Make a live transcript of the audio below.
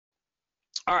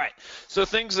All right. So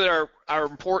things that are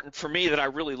important for me that I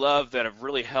really love that have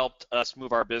really helped us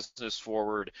move our business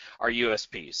forward are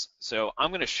USPs. So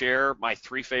I'm going to share my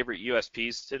three favorite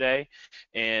USPs today,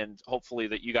 and hopefully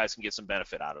that you guys can get some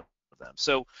benefit out of them.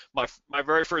 So my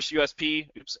very first USP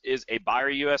is a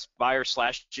buyer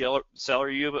slash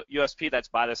seller USP. That's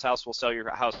buy this house, we'll sell your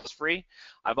house free.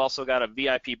 I've also got a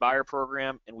VIP buyer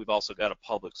program, and we've also got a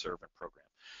public servant program.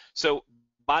 So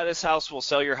buy this house, we'll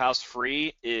sell your house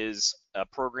free is a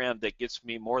program that gets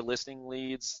me more listing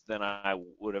leads than I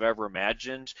would have ever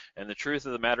imagined. And the truth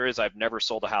of the matter is I've never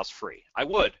sold a house free. I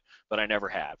would, but I never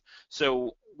have.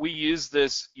 So we use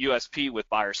this USP with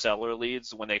buyer seller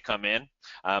leads when they come in.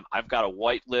 I've got a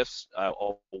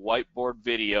whiteboard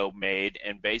video made,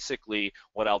 and basically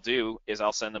what I'll do is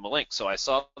I'll send them a link. So I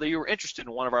saw that you were interested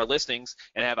in one of our listings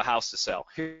and have a house to sell.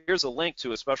 Here's a link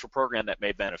to a special program that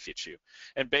may benefit you.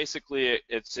 And basically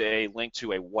it's a link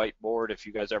to a whiteboard. If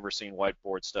you guys ever seen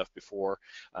whiteboard stuff before,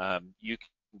 you can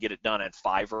get it done at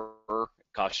Fiverr. It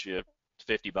costs you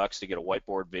 $50 to get a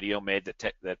whiteboard video made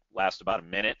that lasts about a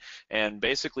minute. And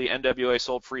basically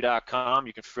nwasoldfree.com,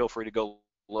 you can feel free to go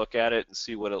look at it and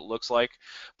see what it looks like.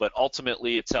 But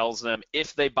ultimately it tells them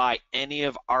if they buy any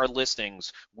of our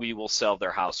listings, we will sell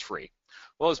their house free.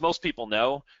 Well, as most people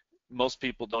know, most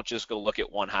people don't just go look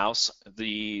at one house.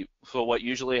 So what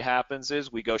usually happens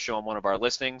is we go show them one of our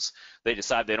listings. They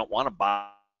decide they don't want to buy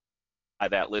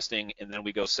that listing, and then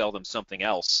we go sell them something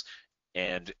else.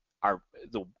 And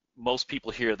most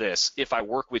people hear this: if I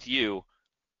work with you,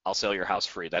 I'll sell your house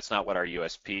free. That's not what our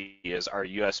USP is. Our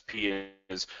USP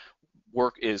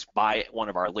is buy one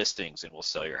of our listings and we'll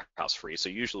sell your house free. So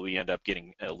usually we end up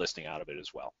getting a listing out of it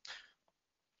as well.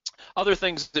 Other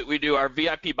things that we do, our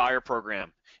VIP buyer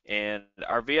program. And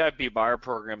our VIP buyer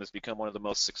program has become one of the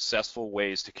most successful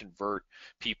ways to convert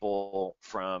people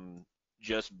from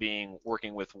just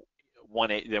working with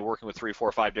they're working with 3,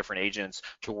 4, 5 different agents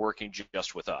to working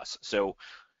just with us. So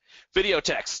video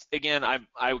text, again,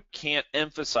 I can't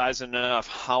emphasize enough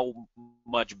how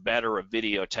much better a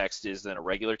video text is than a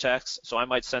regular text. So I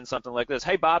might send something like this: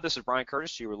 hey Bob, this is Brian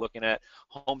Curtis. You were looking at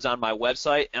homes on my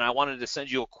website, and I wanted to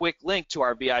send you a quick link to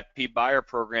our VIP buyer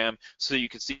program so you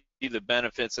can see the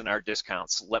benefits and our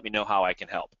discounts. Let me know how I can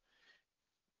help.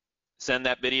 Send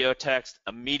that video text,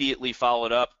 immediately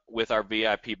followed up with our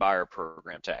VIP buyer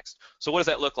program text. So what does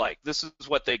that look like? This is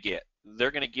what they get.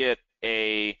 They're going to get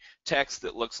a text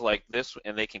that looks like this,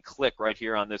 and they can click right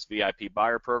here on this VIP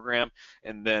buyer program,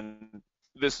 and then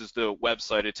this is the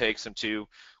website it takes them to.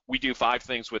 We do 5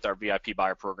 things with our VIP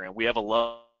buyer program. We have a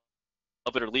love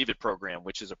it or leave it program,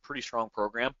 which is a pretty strong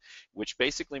program, which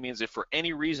basically means if for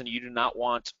any reason you do not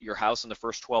want your house in the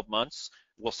first 12 months,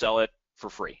 we'll sell it for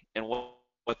free. And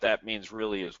what that means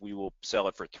really is we will sell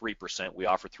it for 3%. We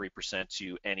offer 3%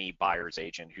 to any buyer's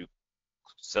agent who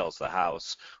sells the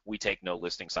house. We take no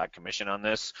listing side commission on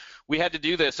this. We had to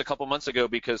do this a couple months ago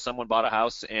because someone bought a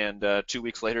house and 2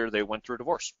 weeks later they went through a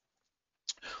divorce.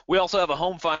 We also have a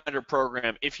home finder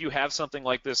program. If you have something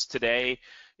like this today,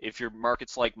 if your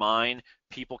market's like mine,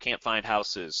 people can't find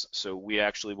houses. So we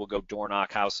actually will go door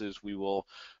knock houses. We will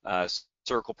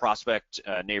circle prospect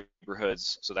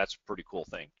neighborhoods. So that's a pretty cool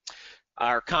thing.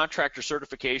 Our contractor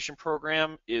certification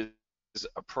program is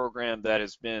a program that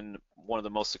has been one of the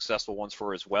most successful ones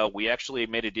for as well. We actually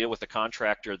made a deal with the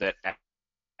contractor that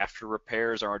after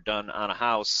repairs are done on a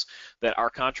house, that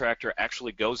our contractor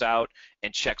actually goes out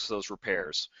and checks those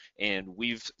repairs. And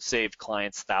we've saved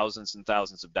clients thousands and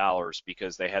thousands of dollars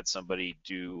because they had somebody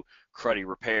do cruddy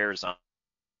repairs on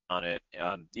it.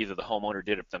 Either the homeowner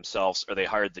did it themselves or they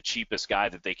hired the cheapest guy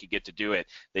that they could get to do it.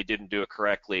 They didn't do it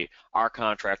correctly. Our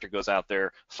contractor goes out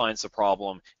there, finds the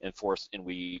problem, and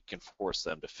we can force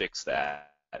them to fix that,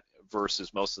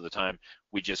 versus most of the time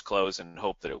we just close and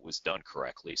hope that it was done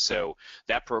correctly. So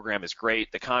that program is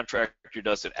great. The contractor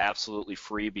does it absolutely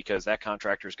free because that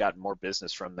contractor's gotten more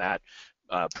business from that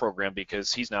program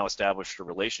because he's now established a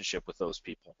relationship with those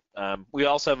people. We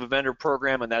also have a vendor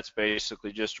program, and that's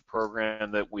basically just a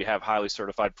program that we have highly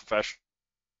certified professionals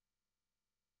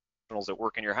that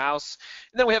work in your house.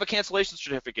 And then we have a cancellation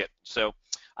certificate. So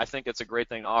I think it's a great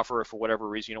thing to offer if for whatever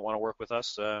reason you don't want to work with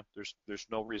us. There's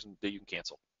no reason that you can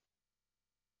cancel.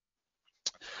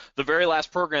 The very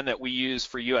last program that we use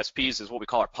for USPs is what we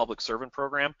call our public servant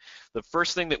program. The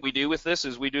first thing that we do with this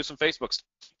is we do some Facebook stuff.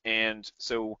 And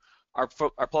so our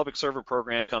public servant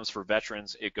program comes for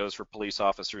veterans. It goes for police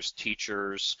officers,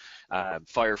 teachers,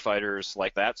 firefighters,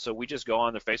 like that. So we just go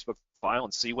on their Facebook file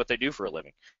and see what they do for a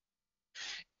living.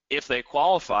 If they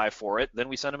qualify for it, then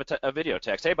we send them a video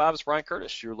text. Hey, Bob, it's Brian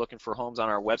Curtis. You're looking for homes on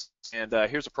our website, and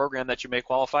here's a program that you may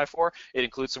qualify for. It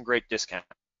includes some great discounts.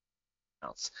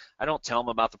 I don't tell them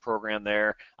about the program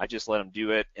there. I just let them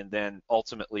do it, and then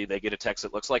ultimately they get a text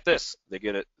that looks like this. They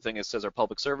get a thing that says our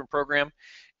public servant program,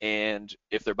 and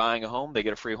if they're buying a home, they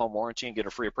get a free home warranty and get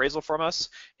a free appraisal from us.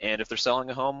 And if they're selling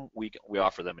a home, we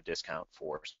offer them a discount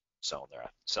for selling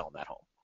that home.